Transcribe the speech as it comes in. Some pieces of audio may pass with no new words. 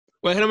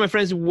Well, hello, my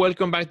friends.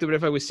 Welcome back to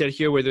Breakfast with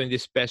Sergio. We're doing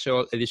these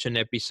special edition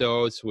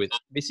episodes with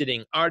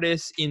visiting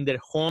artists in their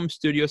home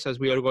studios as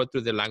we all go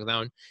through the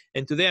lockdown.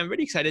 And today I'm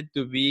very excited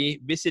to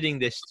be visiting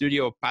the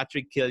studio of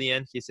Patrick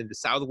Killian. He's in the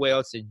South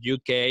Wales, in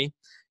UK,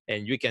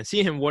 and you can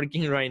see him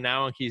working right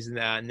now on his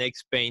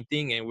next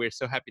painting. And we're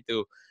so happy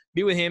to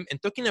be with him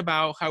and talking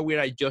about how we're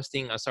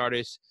adjusting as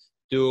artists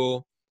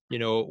to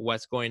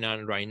what's going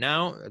on right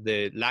now,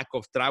 the lack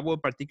of travel.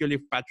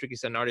 Particularly Patrick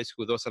is an artist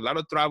who does a lot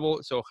of travel.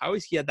 So how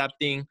is he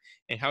adapting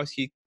and how is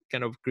he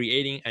kind of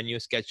creating a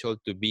new schedule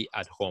to be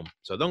at home?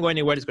 So don't go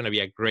anywhere. It's going to be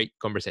a great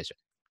conversation.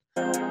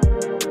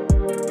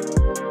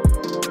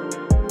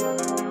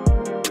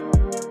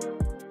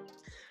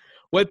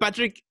 Well,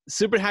 Patrick,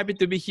 super happy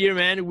to be here,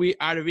 man. We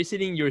are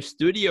visiting your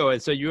studio. And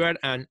so you are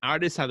an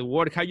artist at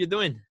work. How you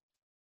doing?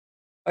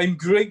 I'm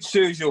great,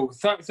 Sergio.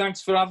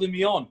 Thanks for having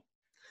me on.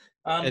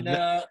 And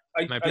my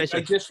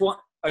pleasure.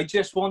 I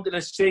just wanted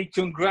to say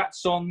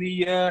congrats on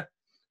the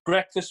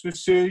Breakfast with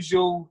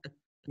Sergio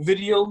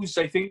videos.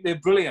 I think they're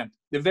brilliant.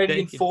 They're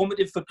very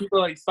informative for people.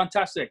 Like,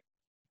 fantastic.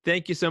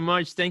 Thank you so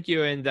much. Thank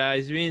you. And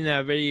it's been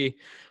a very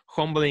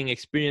humbling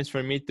experience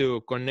for me to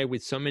connect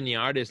with so many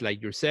artists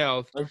like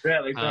yourself,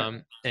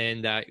 and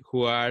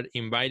who are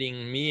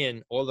inviting me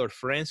and all our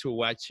friends who are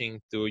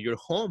watching to your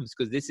homes,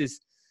 because this is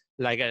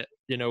like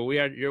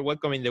you're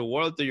welcoming the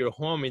world to your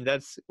home, and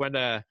that's what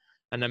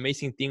an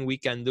amazing thing we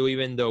can do,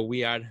 even though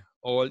we are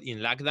all in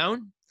lockdown,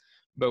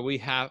 but we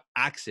have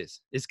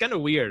access. It's kind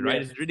of weird,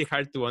 right? Yes. It's really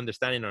hard to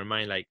understand in our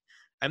mind. Like,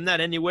 I'm not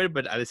anywhere,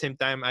 but at the same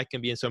time, I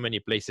can be in so many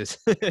places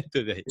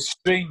today. It's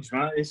strange,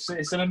 man. It's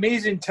an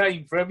amazing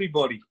time for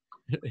everybody.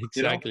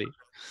 Exactly.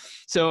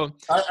 So,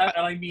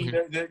 I mean,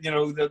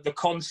 the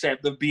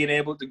concept of being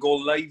able to go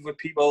live with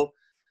people.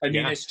 I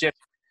mean, it's just,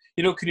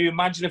 can you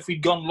imagine if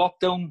we'd gone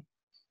lockdown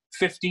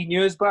 15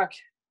 years back?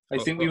 I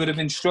think we would have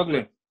been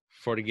struggling.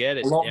 Forget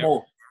it. A lot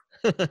more.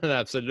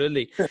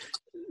 Absolutely.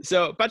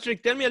 So,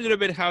 Patrick, tell me a little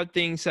bit how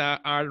things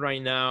are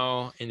right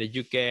now in the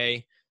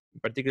UK,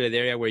 particularly the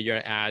area where you're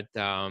at.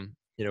 How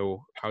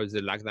is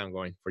the lockdown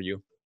going for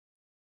you?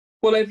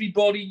 Well,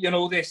 everybody,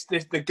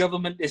 the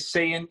government is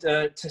saying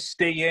to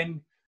stay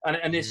in,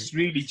 and it's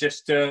really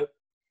just,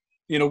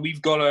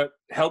 we've got to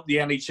help the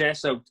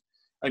NHS out.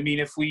 I mean,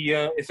 if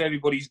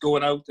everybody's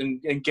going out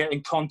and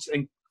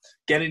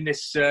getting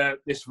this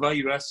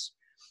virus,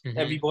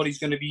 everybody's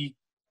going to be.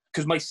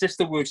 Because my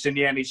sister works in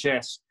the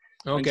NHS,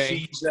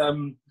 okay,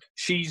 and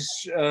she's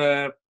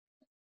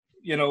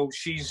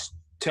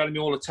telling me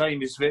all the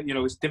time it's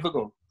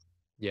difficult.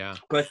 Yeah,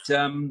 but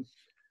I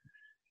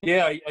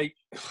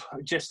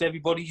just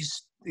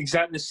everybody's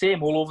exactly the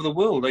same all over the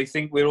world. I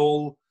think we're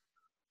all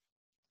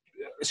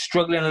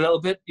struggling a little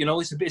bit.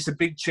 It's a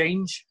big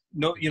change.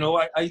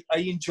 I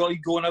enjoy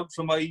going out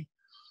I'm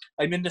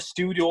in the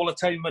studio all the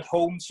time at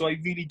home, so I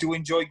really do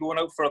enjoy going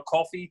out for a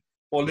coffee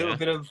or a little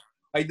bit of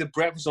either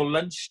breakfast or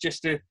lunch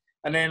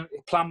and then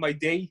plan my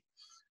day.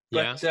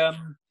 But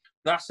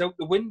that's out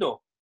the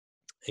window.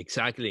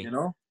 Exactly.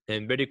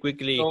 And very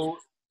quickly,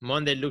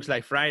 Monday looks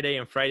like Friday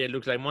and Friday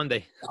looks like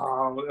Monday.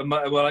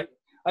 Well,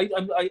 I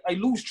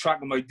lose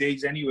track of my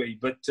days anyway,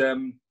 but I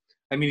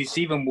mean, it's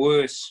even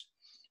worse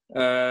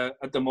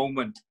at the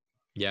moment.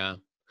 Yeah.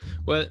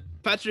 Well,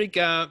 Patrick,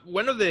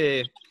 one of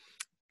the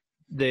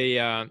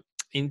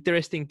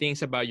interesting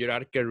things about your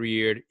art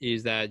career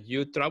is that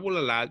you travel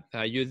a lot.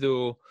 You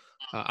do,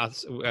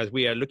 as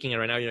we are looking at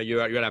right now,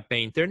 you're a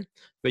painter,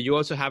 but you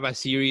also have a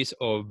series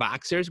of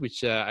boxers,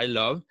 which I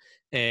love.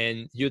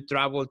 And you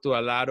travel to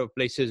a lot of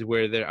places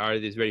where there are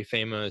these very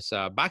famous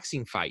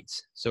boxing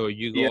fights. So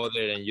you go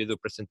there and you do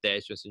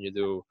presentations and you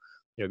do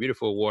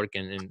beautiful work.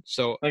 And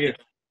so,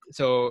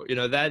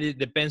 that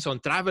depends on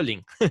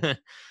traveling.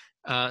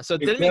 So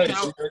tell me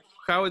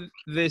how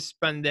this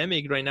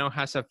pandemic right now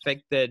has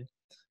affected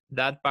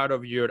that part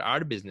of your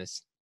art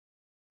business.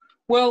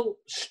 Well,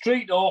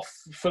 straight off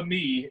for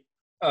me,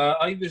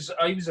 I was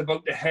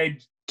about to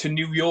head to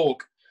New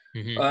York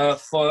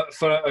for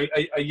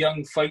a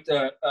young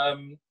fighter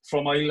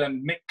from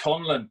Ireland, Mick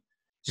Conlan.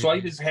 So I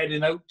was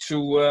heading out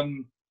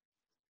to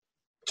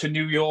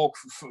New York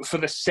for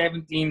the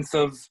 17th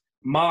of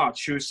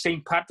March. It was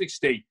St. Patrick's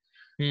Day,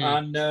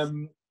 and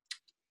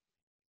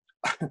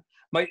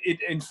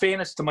in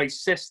fairness to my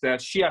sister,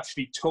 she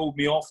actually told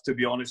me off. To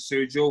be honest,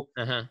 Sergio,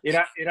 it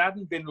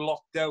hadn't been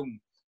locked down.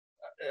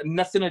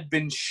 Nothing had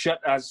been shut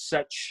as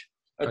such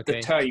at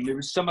the time. It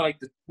was something like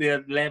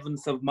the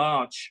 11th of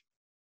March.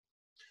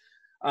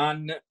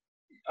 And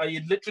I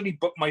had literally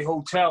booked my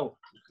hotel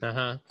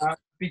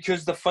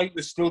because the fight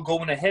was still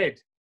going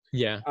ahead.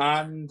 Yeah.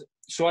 And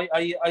so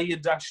I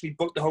had actually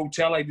booked the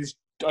hotel. I was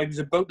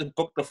about to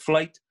book the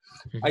flight.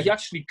 I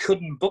actually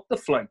couldn't book the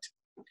flight,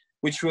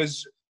 which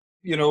was,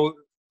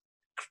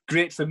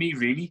 great for me,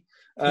 really.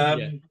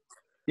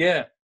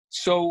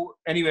 So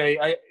anyway,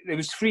 it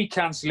was free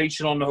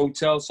cancellation on the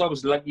hotel, so I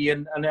was lucky.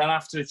 And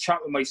after the chat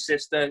with my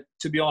sister,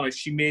 to be honest,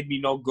 she made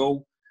me not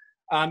go.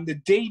 And the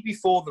day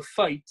before the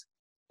fight,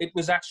 it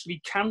was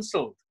actually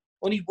cancelled.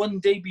 Only one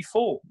day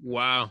before.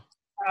 Wow.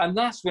 And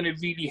that's when it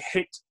really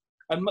hit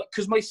And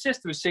because my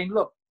sister was saying,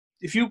 look,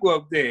 if you go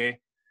out there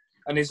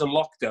and there's a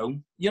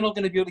lockdown, you're not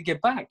going to be able to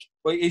get back.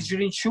 But is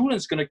your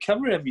insurance going to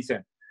cover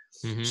everything?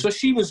 Mm-hmm. So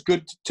she was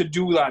good to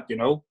do that, you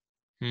know.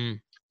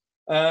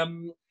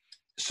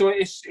 So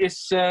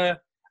it's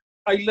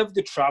I love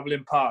the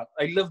traveling part.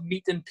 I love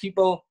meeting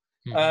people.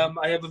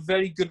 I have a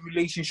very good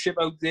relationship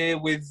out there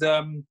with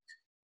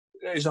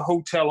there's a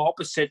hotel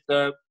opposite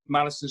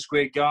Madison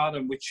Square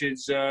Garden, which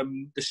is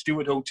the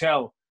Stewart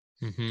Hotel.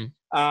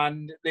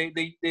 And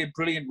they're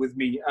brilliant with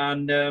me.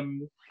 And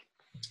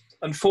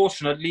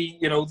unfortunately,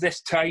 you know,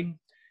 this time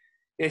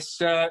it's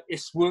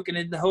working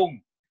in the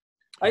home.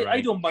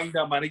 I don't mind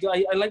that, man.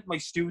 I like my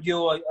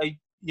studio. I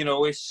you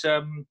know, it's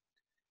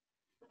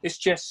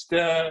just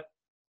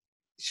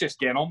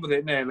getting on with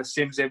it now, the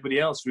same as everybody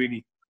else,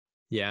 really.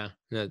 Yeah,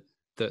 no,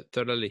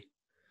 totally.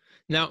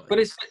 Now, but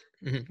it's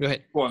go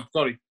ahead. Go on,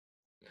 sorry.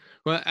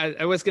 Well,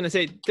 I was gonna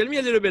say, tell me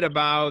a little bit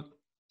about,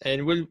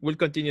 and we'll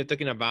continue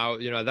talking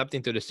about, you know,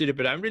 adapting to the studio.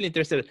 But I'm really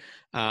interested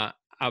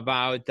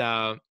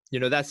about you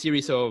know, that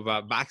series of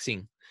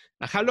boxing.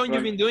 How long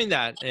you've been doing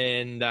that,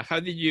 and how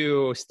did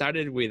you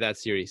started with that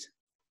series?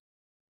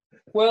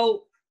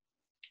 Well,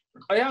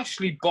 I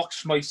actually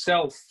boxed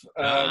myself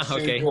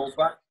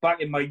back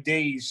in my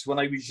days when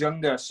I was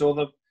younger.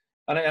 So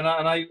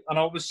and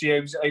obviously I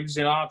was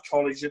in art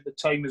college at the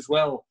time as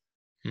well.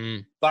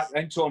 Back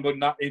I'm talking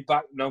about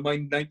back no,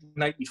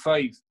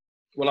 1995.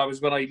 Well, I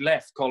was when I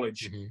left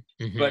college,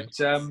 but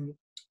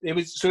it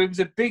was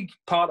a big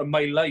part of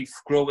my life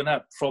growing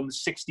up. From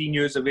 16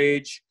 years of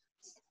age,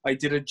 I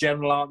did a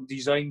general art and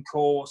design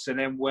course, and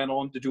then went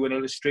on to do an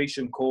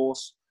illustration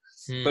course.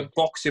 But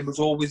boxing was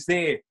always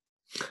there.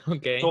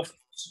 Okay.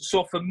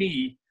 So for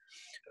me,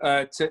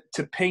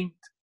 to paint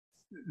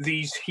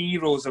these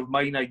heroes of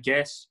mine, I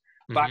guess,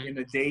 back in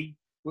the day,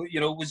 you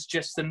know, was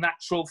just a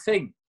natural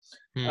thing.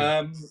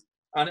 And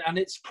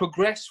it's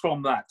progressed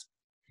from that.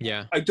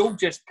 Yeah. I don't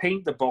just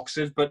paint the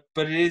boxers, but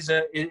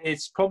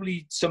it's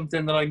probably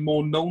something that I'm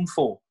more known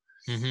for.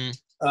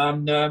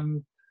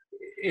 And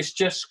it's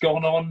just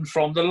gone on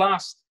from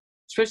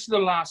especially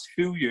the last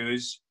few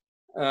years.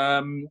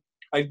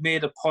 I've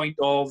made a point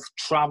of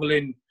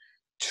traveling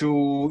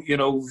to, you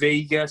know,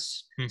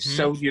 Vegas,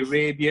 Saudi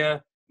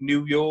Arabia,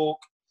 New York,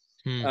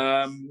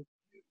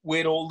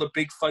 where all the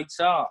big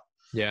fights are.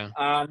 Yeah.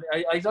 And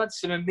I've had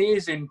some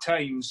amazing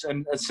times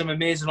and some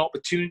amazing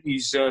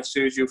opportunities,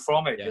 Sergio,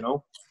 from it, you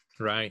know.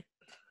 Right.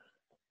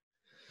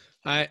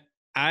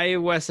 I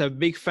was a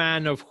big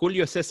fan of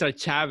Julio Cesar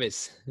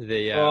Chavez,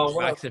 the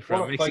boxer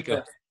from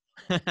Mexico.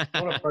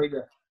 What a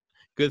fighter.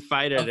 Good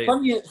fighter.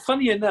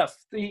 Funny enough,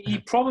 he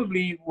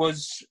probably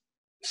was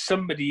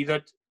somebody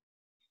that,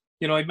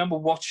 you know, I remember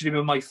watching him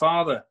with my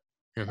father,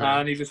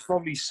 and he was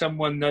probably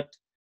someone that,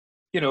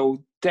 you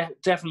know,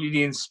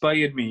 definitely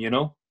inspired me, you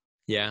know?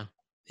 Yeah.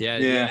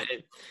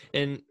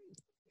 And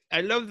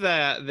I love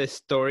the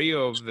story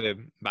of the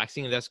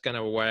boxing. That's kind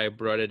of why I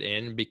brought it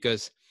in,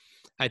 because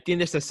I think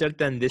there's a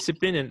certain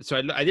discipline. And so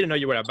I didn't know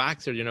you were a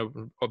boxer, you know,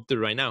 up to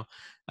right now,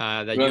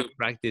 that you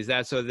practice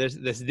that. So there's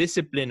this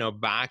discipline of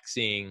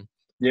boxing.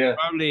 Yeah.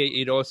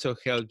 Probably it also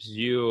helps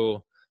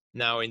you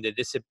now in the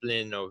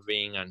discipline of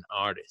being an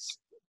artist.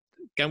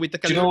 Can we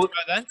talk a little bit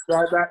about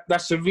that?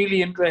 That's a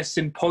really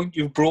interesting point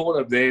you've brought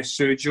up there,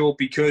 Sergio,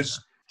 because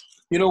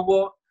you know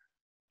what?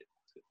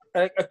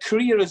 A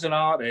career as an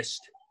artist,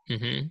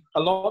 a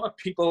lot of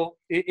people,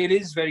 it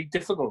is very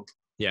difficult.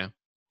 Yeah.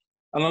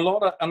 And a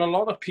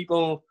lot of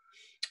people,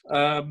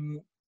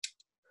 you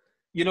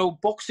know,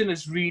 boxing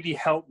has really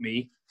helped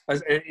me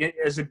as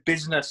a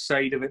business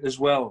side of it as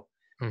well.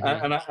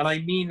 And I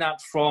mean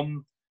that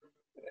from,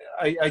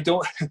 I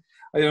don't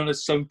want to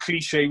sound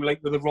cliche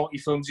like with the Rocky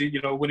films,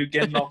 you know, when you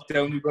get knocked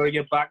down, you've got to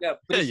get back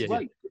up. But it's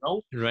right, you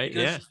know? Right,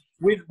 because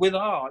with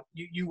art,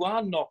 you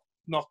are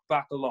knocked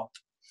back a lot.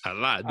 A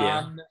lot,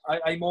 yeah. And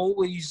I'm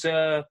always,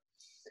 I'm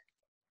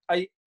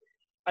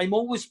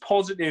always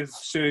positive,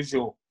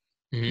 Sergio.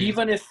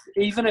 Even if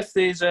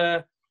there's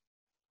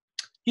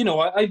you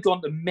know, I've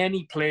gone to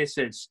many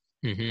places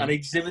and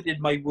exhibited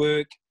my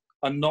work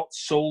and not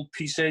sold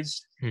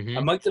pieces. I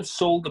might have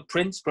sold the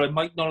prints, but I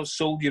might not have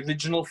sold the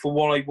original for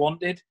what I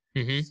wanted.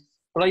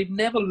 But I've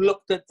never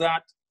looked at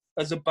that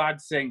as a bad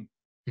thing.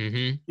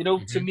 You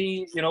know, to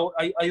me, you know,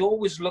 I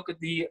always look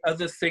at the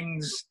other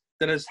things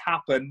that has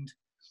happened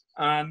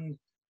and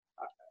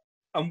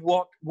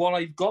what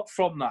I've got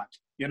from that,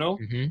 you know.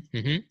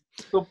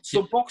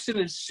 So boxing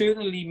has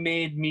certainly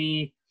made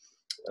me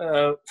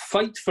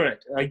fight for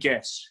it, I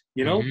guess,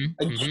 you know,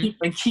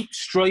 and keep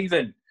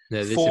striving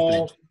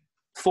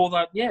for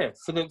that,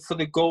 for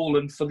the goal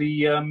and for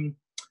the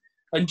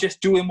and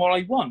just doing what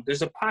I want.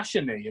 There's a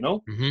passion there, you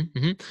know.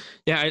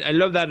 Yeah, I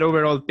love that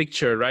overall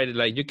picture, right?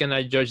 Like you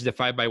cannot judge the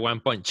fight by one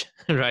punch,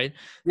 right?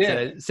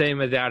 Yeah. So, same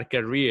as our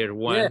career.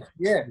 One,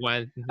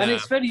 and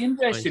it's very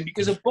interesting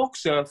because a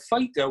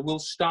fighter will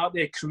start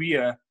their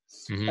career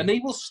and they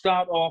will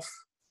start off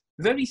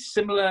very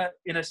similar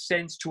in a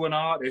sense to an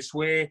artist,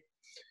 where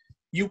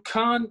you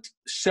can't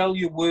sell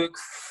your work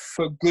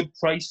for good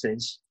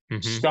prices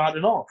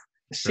starting off.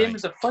 Same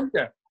as a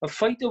fighter. A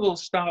fighter will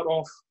start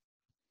off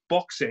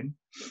boxing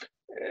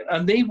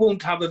and they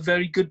won't have a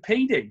very good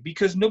payday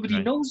because nobody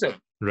knows them.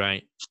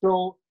 Right.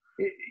 So,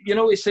 you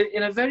know, it's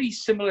in a very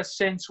similar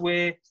sense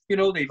where, you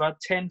know, they've had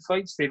 10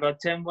 fights, they've had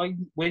 10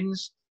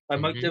 wins. I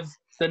might have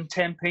done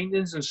 10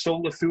 paintings and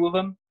sold a few of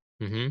them.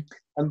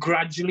 And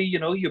gradually, you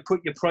know, you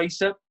put your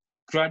price up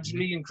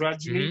gradually and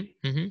gradually.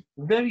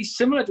 Very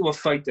similar to a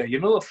fighter. You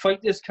know, a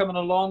fighter's coming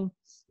along,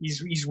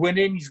 he's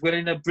winning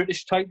a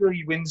British title,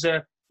 he wins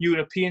a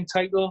European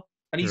title,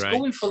 and he's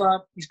going for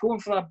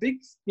that big,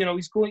 you know,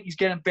 he's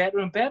getting better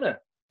and better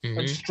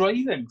and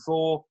striving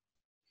for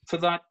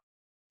that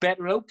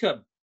better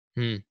outcome.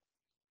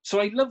 So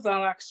I love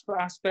that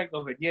aspect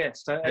of it.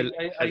 Yes,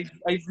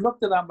 I've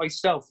looked at that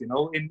myself, you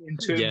know, in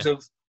terms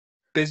of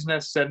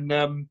business and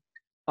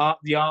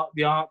the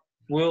art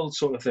world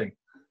sort of thing.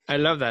 I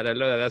love that.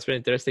 That's very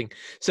interesting.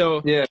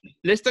 So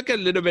let's talk a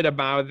little bit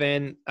about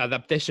then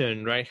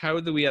adaptation, right? How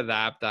do we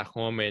adapt at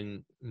home?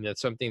 And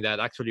that's something that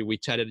actually we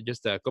chatted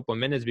just a couple of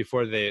minutes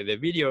before the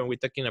video, and we're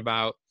talking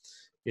about,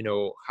 you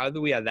know, how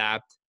do we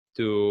adapt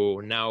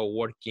to now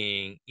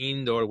working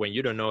indoor when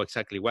you don't know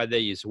exactly what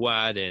day is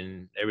what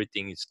and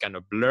everything is kind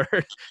of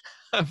blurred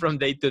from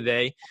day to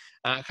day.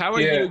 How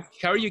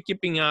are you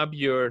keeping up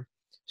your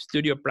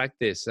studio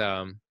practice,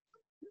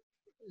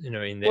 you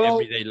know, in the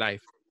everyday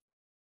life?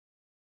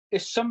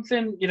 It's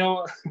something, you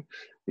know,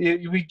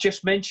 we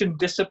just mentioned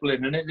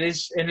discipline, and it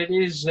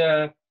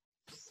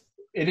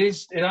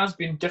has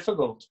been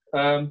difficult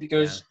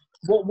because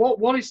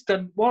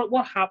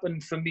what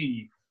happened for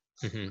me.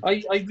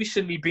 I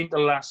recently been to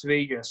Las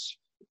Vegas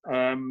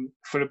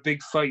for a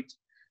big fight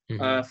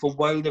for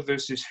Wilder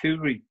versus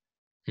Fury,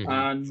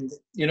 and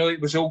you know it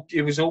was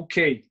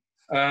okay.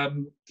 I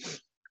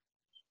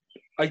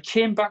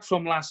came back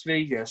from Las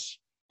Vegas,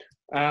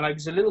 and I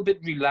was a little bit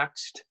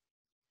relaxed.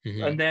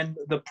 And then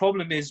the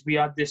problem is we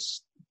had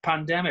this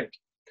pandemic,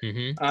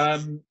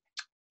 and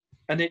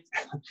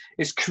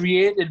it's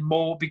created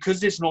more because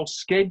there's no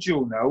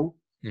schedule now.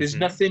 There's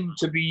nothing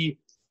to be.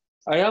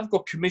 I have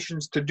got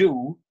commissions to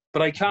do,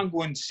 but I can't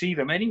go and see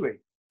them anyway.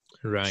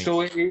 Right.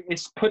 So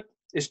it's put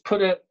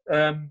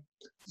the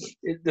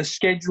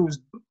schedules.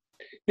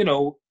 You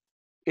know,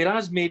 it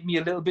has made me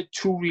a little bit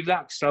too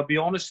relaxed. I'll be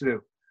honest with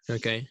you.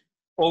 Okay.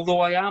 Although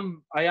I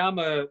am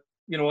a,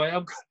 you know,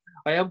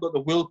 I have got the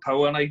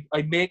willpower, and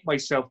I make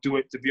myself do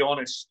it, to be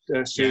honest,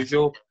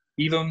 Sergio.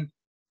 Even,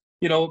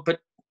 you know, but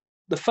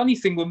the funny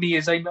thing with me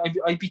is I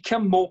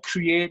become more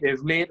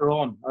creative later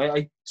on.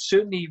 I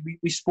certainly,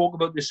 we spoke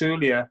about this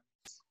earlier,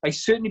 I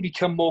certainly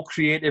become more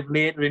creative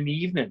later in the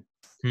evening.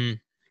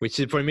 Which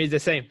is, for me, is the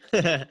same.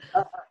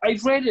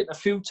 I've read it a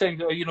few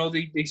times. You know,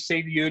 they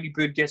say the early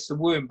bird gets the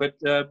worm, but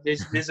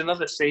there's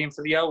another saying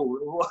for the owl.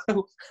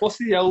 What's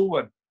the owl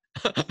one?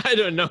 I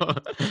don't know,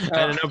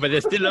 but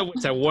there's still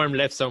always a worm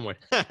left somewhere.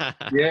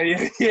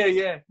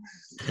 yeah.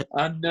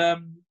 And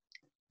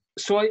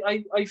so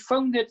I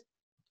found it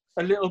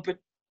a little bit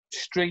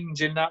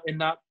strange in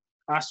that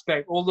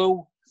aspect.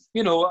 Although,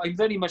 you know, I'm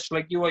very much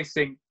like you. I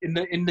think in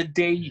the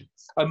day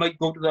I might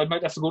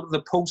have to go to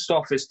the post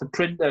office, the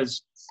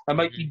printers. I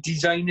might be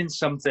designing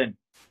something.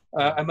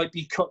 I might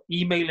be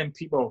emailing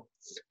people,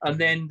 and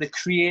then the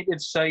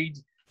creative side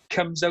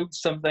comes out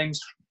sometimes.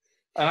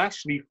 And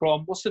actually,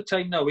 from what's the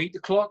time now? 8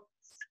 o'clock.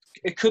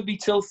 It could be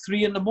till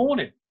 3 in the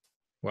morning.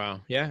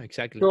 Wow. Yeah.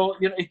 Exactly. So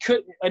you know, it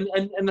could.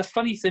 And the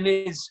funny thing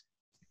is,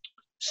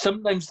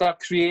 sometimes that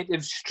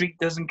creative streak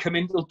doesn't come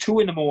in till 2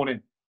 in the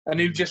morning, and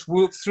you just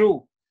work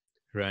through.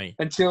 Right.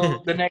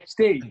 Until the next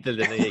day. Until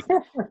the day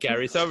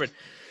carries over.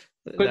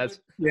 That's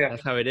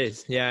how it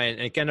is. Yeah,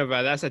 and kind of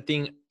that's a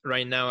thing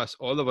right now. As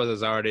all of us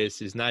as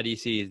artists, it's not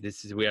easy.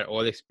 We are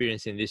all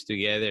experiencing this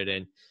together,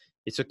 and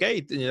it's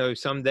okay. You know,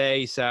 some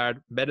days are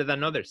better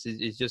than others.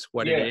 It's just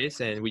what it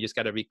is, and we just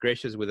gotta be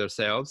gracious with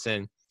ourselves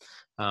and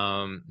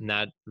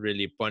not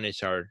really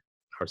punish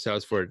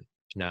ourselves for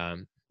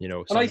you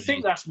know. And I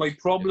think that's my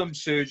problem,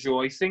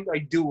 Sergio. I think I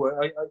do.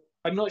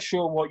 I'm not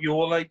sure what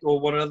you're like or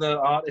what other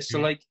artists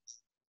are like.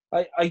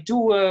 I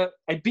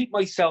beat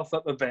myself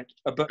up a bit,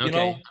 you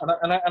know,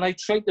 and I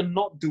try to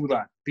not do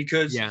that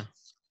because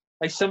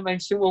I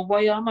sometimes think, well,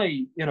 why am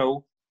I, you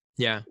know,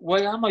 why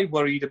am I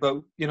worried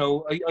about, you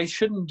know, I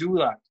shouldn't do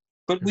that,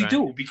 but we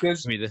do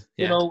because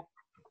you know,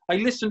 I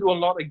listen to a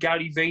lot of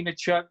Gary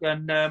Vaynerchuk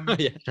and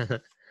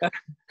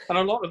and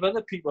a lot of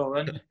other people,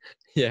 and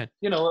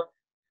you know,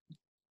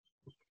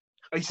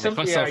 I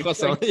simply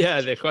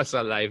the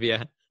hustle life,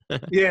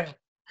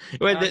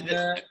 Well,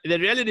 the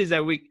reality is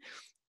that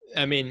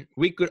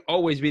we could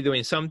always be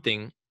doing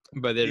something,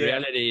 but the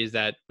reality is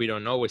that we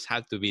don't always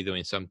have to be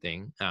doing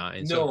something.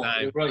 And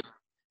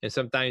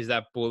sometimes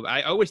that pull,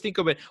 I always think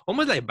of it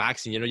almost like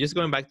boxing, you know, just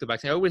going back to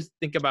boxing. I always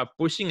think about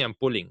pushing and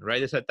pulling, right?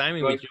 There's a time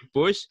in which you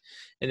push,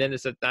 and then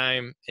there's a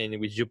time in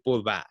which you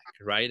pull back,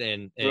 right?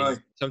 And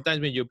sometimes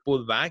when you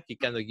pull back, it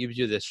kind of gives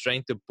you the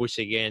strength to push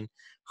again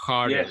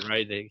harder,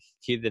 right? They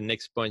hit the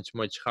next punch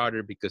much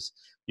harder because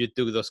you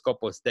took those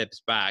couple of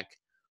steps back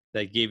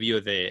that give you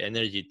the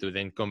energy to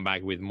then come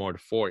back with more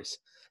force.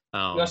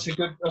 That's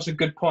a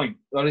good point.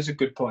 That is a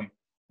good point.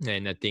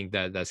 And I think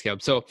that that's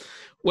helped. So,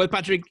 well,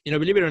 Patrick,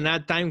 believe it or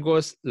not, time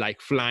goes like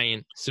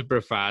flying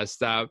super fast.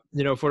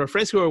 For our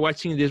friends who are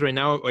watching this right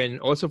now, and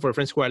also for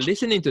friends who are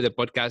listening to the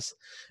podcast,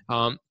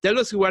 tell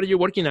us what are you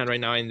working on right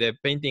now in the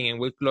painting, and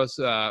we'll close,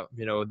 the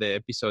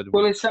episode.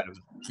 Well,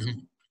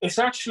 it's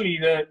actually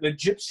the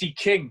Gypsy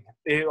King.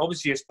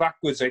 Obviously, it's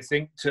backwards, I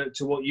think, to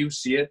what you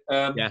see it.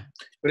 Yeah.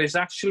 But it's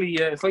actually,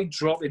 if I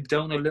drop it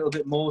down a little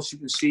bit more so you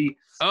can see.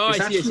 Oh, I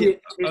see.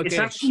 Okay. It's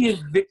actually a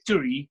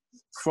victory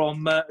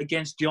from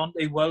against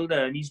Deontay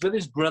Wilder, and he's with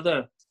his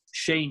brother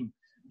Shane.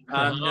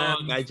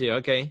 And, got you.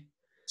 Okay.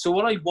 So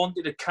what I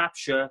wanted to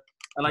capture,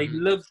 and I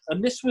loved,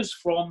 and this is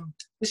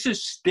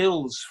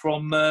stills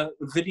from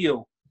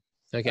video.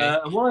 Okay.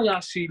 And what I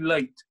actually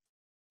liked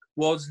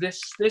was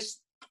this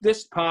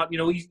part.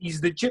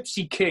 He's the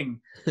Gypsy King,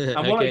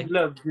 and what I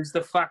loved is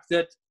the fact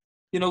that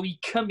he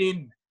come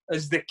in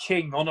as the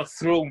king on a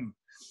throne.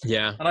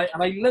 Yeah. And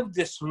I loved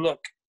this look.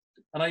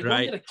 And I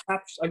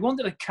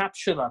wanted to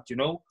capture that,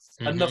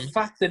 and the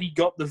fact that he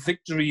got the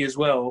victory as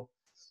well.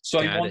 So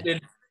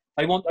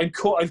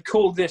I've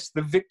called this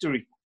the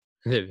victory.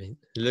 It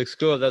looks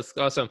cool. That's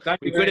awesome.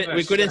 We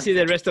couldn't see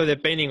the rest of the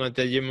painting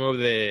until you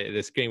moved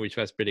the screen, which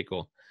was pretty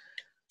cool.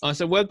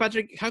 So, well,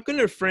 Patrick, how can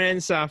our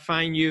friends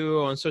find you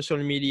on social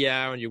media,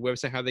 on your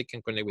website? How they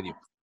can connect with you?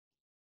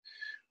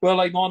 Well,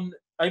 I'm on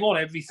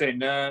everything.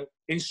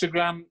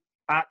 Instagram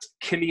at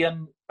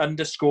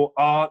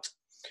Killian_art.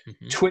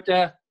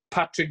 Twitter,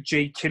 Patrick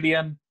J.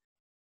 Killian.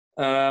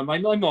 I'm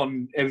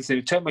on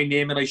everything. Type my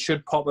name and I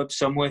should pop up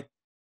somewhere.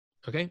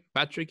 Okay,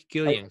 Patrick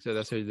Killian. So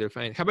that's how you'll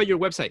find. How about your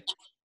website?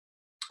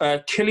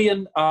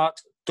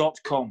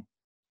 Killianart.com.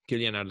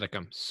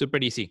 Killianart.com. Super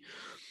easy.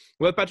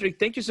 Well, Patrick,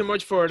 thank you so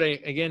much for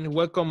again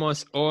welcome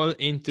us all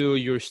into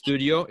your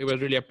studio. It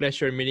was really a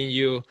pleasure meeting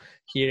you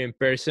here in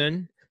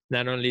person,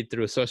 not only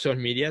through social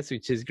media,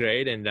 which is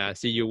great, and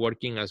see you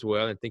working as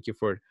well. And thank you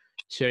for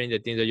sharing the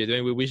things that you're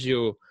doing. We wish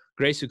you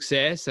great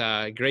success,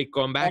 great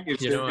comeback,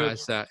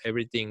 as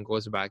everything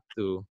goes back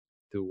to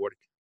work.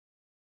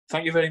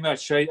 Thank you very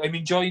much. I'm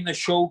enjoying the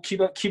show.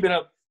 Keep it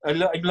up. I'm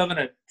loving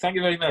it. Thank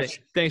you very much.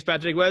 Thanks,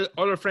 Patrick. Well,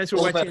 all our friends who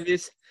are watching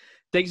this,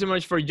 thanks so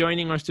much for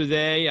joining us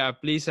today.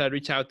 Please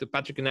reach out to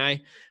Patrick and I.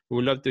 We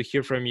would love to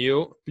hear from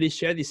you. Please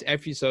share this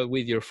episode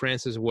with your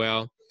friends as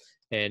well.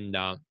 And,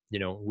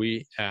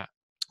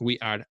 we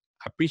are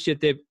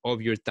appreciative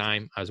of your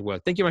time as well.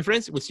 Thank you, my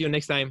friends. We'll see you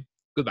next time.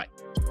 Goodbye.